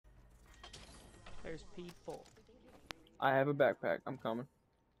There's people. I have a backpack. I'm coming.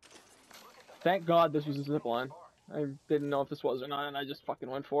 Thank God this was a zip line. I didn't know if this was or not, and I just fucking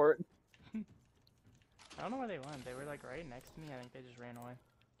went for it. I don't know where they went. They were like right next to me. I think they just ran away.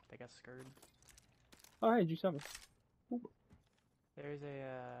 They got scared. Oh, hey, G7. There's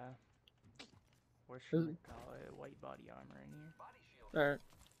a, what should I call it? White body armor in here. Alright.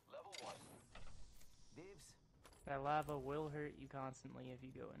 That lava will hurt you constantly if you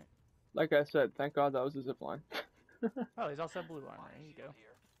go in it. Like I said, thank God that was a zip line. Oh, there's also blue armor. Here you go.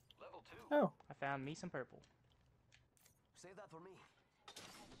 Oh. I found me some purple. Save that for me.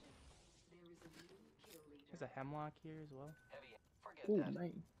 There's a hemlock here as well. Ooh,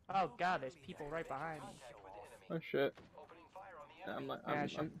 man. Oh god, there's people right behind me. Oh shit.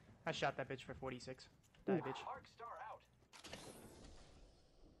 I shot that bitch for 46. Die, bitch.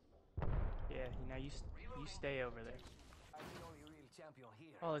 Yeah, you know, you stay over there.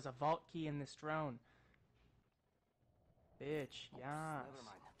 Oh, there's a vault key in this drone. Bitch, yes.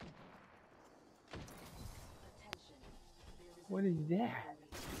 What is that?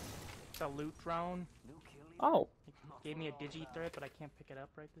 It's a loot drone. Oh. It gave me a digi threat, but I can't pick it up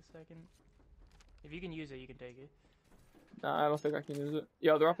right this second. If you can use it, you can take it. Nah, I don't think I can use it.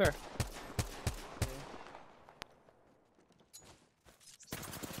 Yo, they're up there.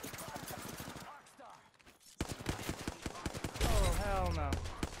 Oh, hell no.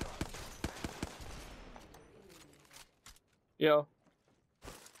 Yo.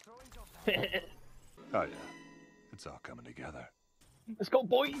 Oh yeah, it's all coming together. Let's go,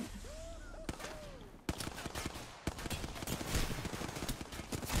 boy!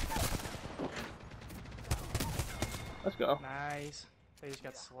 Let's go. Nice. They just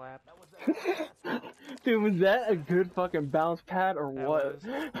got slapped. Dude, was that a good fucking bounce pad or That what? was.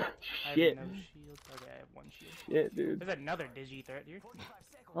 Shit. I have no shield. Okay, I have one shield. Shit, dude. There's another digi threat here.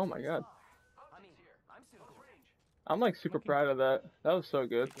 Oh my god. I'm like super proud of that. That was so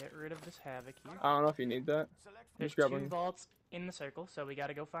good. Get rid of this havoc here. I don't know if you need that. There's two vaults in the circle, so we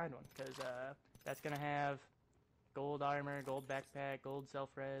gotta go find one, because that's gonna have gold armor, gold backpack, gold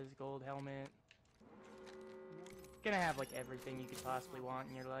self-res, gold helmet. Gonna have like everything you could possibly want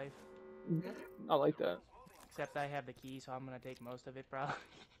in your life. I like that. Except I have the key, so I'm gonna take most of it probably.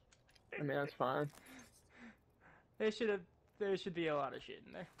 I mean, that's fine. There should be a lot of shit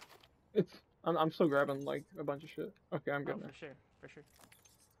in there. I'm still grabbing like a bunch of shit. Okay, I'm good now. For sure.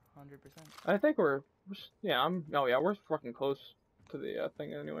 100%. I think we're we're fucking close to the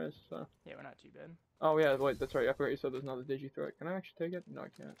thing anyways, so. Yeah, we're not too bad. Oh yeah, wait, that's right, I forgot you said there's another digi threat. Can I actually take it? No, I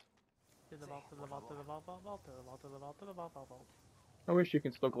can't. To the vault, to the vault, to the vault, vault, vault, to the vault, to the vault, to the vault, vault, vault. I wish you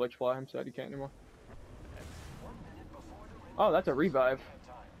can still glitch fly. I'm sad you can't anymore. Oh, that's a revive.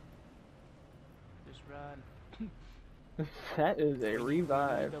 Just run. That is a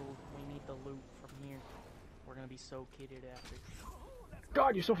revive. We need the loot from here. We're gonna be so kitted after.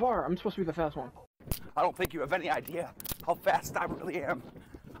 God, you're so far. I'm supposed to be the fast one. I don't think you have any idea how fast I really am.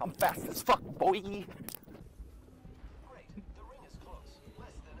 I'm fast as fuck, boy.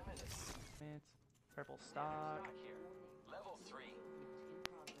 Purple stock. Level 3.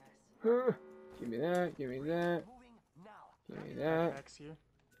 Give me that, give me that. Give me that. Backpacks here.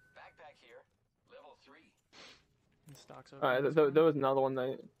 Backpack here. Level 3. And stocks over. Alright, there was another one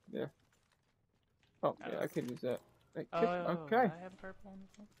that, yeah. Oh, yeah, I could use that. Okay. I have purple on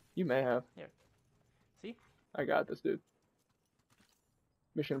this one. You may have. Here. See? I got this, dude.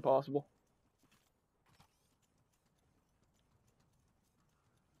 Mission Impossible.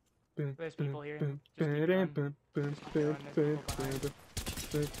 There's people here. Just keep going. Oh,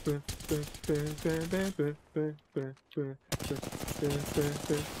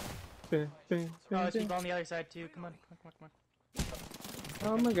 there's people on the other side too. Come on.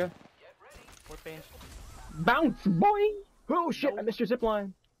 Oh my god. Fourth bench. Bounce, boy! Oh shit, I missed your zip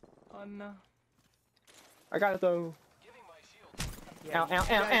line. Oh no. I got it though. Yeah, ow,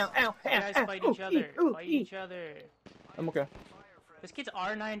 ow. You guys fight each other. Fight each other. I'm okay. This kid's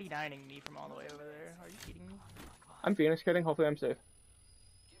R99ing me from all the way over there. Are you kidding me? I'm Phoenix kidding. Hopefully I'm safe.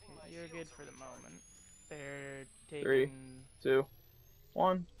 You're good for the moment. They're taking... 3, 2,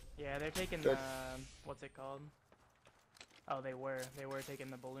 1. Yeah, they're taking Good. what's it called? Oh, they were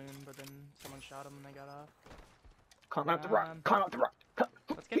taking the balloon, but then someone shot them and they got off. Climb out the rock. Climb out the rock.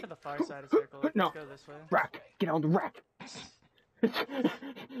 Let's get to the far side of the circle. Let's No. go this way. Rack. Get on the rack.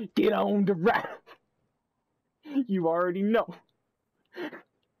 Get on the rack. You already know.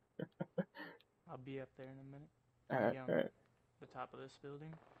 I'll be up there in a minute. Alright. The top of this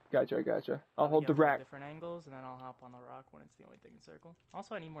building. Gotcha. I'll hold the be up rack. at different angles, and then I'll hop on the rock when it's the only thing in circle.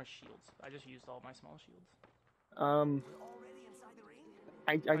 Also, I need more shields. I just used all my small shields.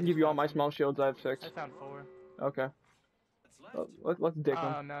 I can give you all my small shields. I have 6. I found 4. Okay. Let's dick Oh,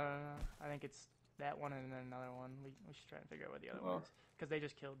 them. no. I think it's that one and then another one. We should try and figure out where the other one is. Because they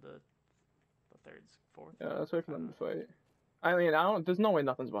just killed the 3rd, 4th. Yeah, let's wait for them to fight. I mean, I don't. There's no way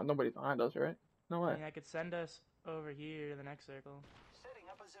nobody's behind us, right? No way. I mean, I could send us over here to the next circle. Setting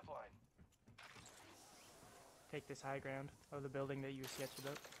up a zip line. Take this high ground of the building that you sketched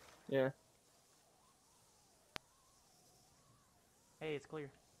about. Yeah. Hey, it's clear.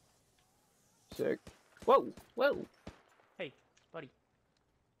 Sick. Whoa! Whoa! Hey, buddy.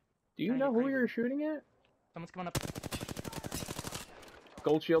 Do you Kinda know get who crazy. you're shooting at? Someone's coming up.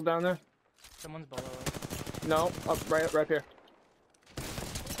 Gold shield down there? Someone's below us. No, up right here.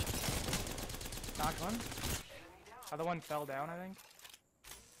 Knocked one. Other one fell down, I think.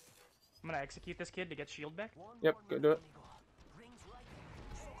 I'm gonna execute this kid to get shield back. Yep, go do it.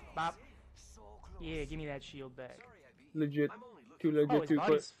 Bop. Yeah, give me that shield back. Legit. Too Oh, legit, his too quick.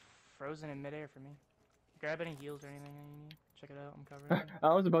 body's frozen in midair for me. Grab any heals or anything that you need. Check it out, I'm covered.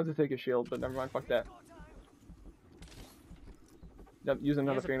 I was about to take a shield, but never mind, fuck that. Yep, use He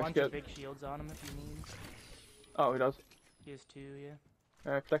another has a Phoenix bunch kit. of big shields on him if you need. Oh, he does. He has 2, yeah.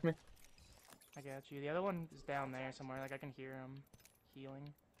 Alright, protect me. I got you. The other one is down there somewhere. Like, I can hear him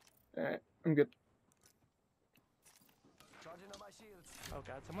healing. Alright, I'm good. Oh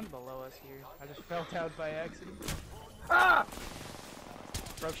god, someone's below us here. I just fell down by accident. Ah!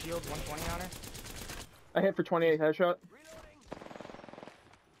 Broke shield, 120 on her. I hit for 28 headshot.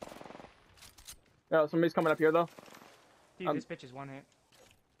 Yeah, somebody's coming up here though. Dude, this bitch is 1 hit.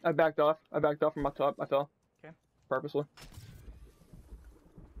 I backed off from up top. I fell. Okay. Purposely.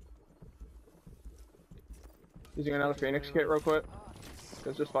 Using another Phoenix kit real quick.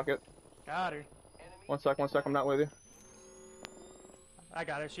 Cause just fuck it. Got her. One sec, I'm not with you. I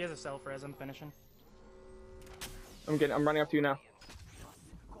got her. She has a self-res. I'm finishing. I'm running up to you now.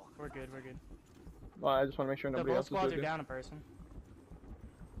 We're good, we're good. Well, I just want to make sure The nobody both else is squads with are you. down a person.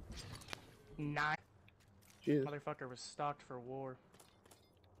 9. Jesus. Motherfucker was stocked for war.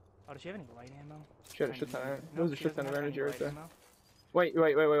 Oh, does she have any light ammo? Shit, a shit ton of No, there's a she shit ton doesn't of have energy any right light there. ammo.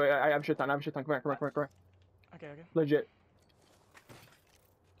 Wait, I have shit ton, Come here. Okay. Legit.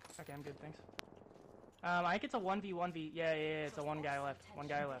 Okay, I'm good, thanks. I think it's a 1v1v. Yeah, it's a one guy left.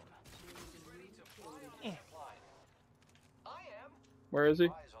 Eh. Where is he?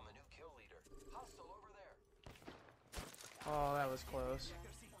 Oh, that was close.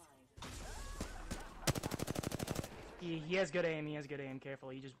 He has good aim, careful,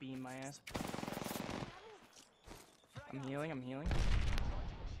 he just beamed my ass. I'm healing.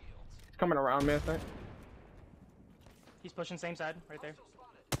 He's coming around me, I think. He's pushing same side, right there.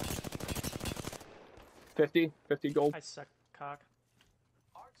 50 gold. I suck cock.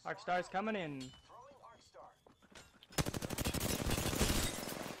 Arc Star's coming in.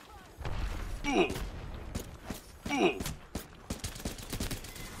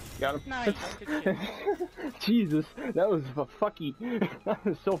 Got him. Nice. Good shit. Jesus, that was fucky. That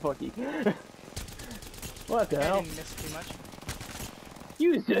was so fucky. What the I hell? didn't miss too much.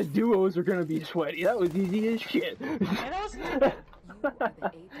 You said duos are gonna be sweaty. That was easy as shit. Yeah, that was.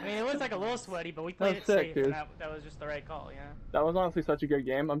 I mean, it was like a little sweaty, but we played it That's sick, safe, dude. and that was just the right call, yeah. That was honestly such a good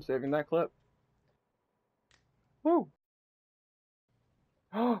game. I'm saving that clip. Woo!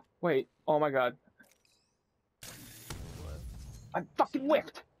 Wait. Oh my god. I fucking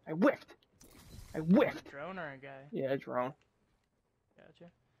whiffed! I whiffed! Drone or a guy? Yeah, drone. Gotcha.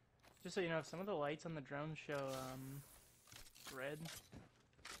 Just so you know, if some of the lights on the drone show red,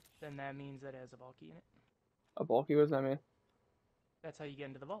 then that means that it has a bulky in it. A bulky, what does that mean? That's how you get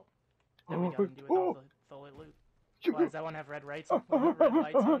into the vault. That we got into with all the loot. Why does that one have red lights? Red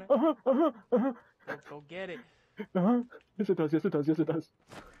lights on it? Go get it. Yes it does.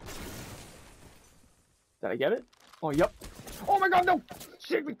 Did I get it? Oh, yep. Oh my god, no!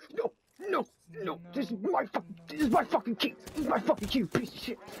 Save me! No! This is my fucking key! You piece of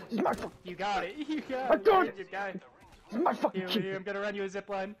shit! This is my fucking... You got it. I got it! You got it. This is my fucking key! Here, I'm gonna run you a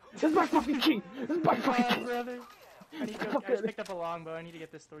zipline. This is my fucking key! This is my fucking key! Brother. I just picked up a longbow. I need to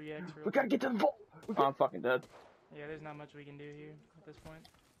get this 3x real We quick. gotta get to the vault! Oh, I'm fucking dead. Yeah, there's not much we can do here at this point.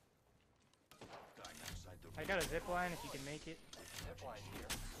 I got a zipline if you can make it.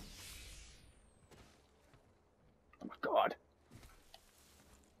 Oh my god.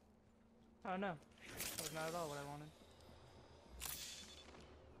 Oh no. That was not at all what I wanted.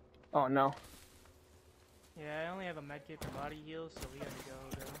 Oh no. Yeah, I only have a medkit for body heals, so we gotta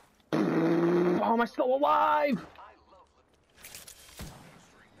go. Oh, am I still alive?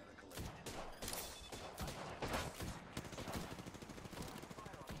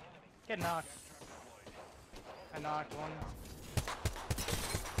 Get knocked. I knocked one.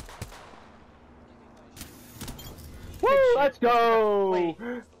 Let's go! Wait.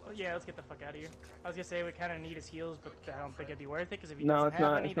 Yeah, let's get the fuck out of here. I was gonna say we kind of need his heals, but I don't think it'd be worth it because if he doesn't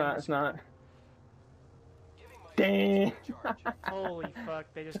have any, it's not. Damn! Holy fuck,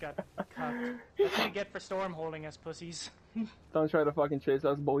 they just got cucked. That's what you get for Storm holding us, pussies. Don't try to fucking chase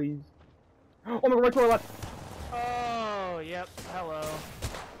us, boys. Oh my god, right to our left! Oh, yep, hello.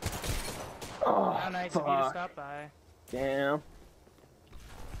 Oh, How nice fuck. of you to stop by. Damn.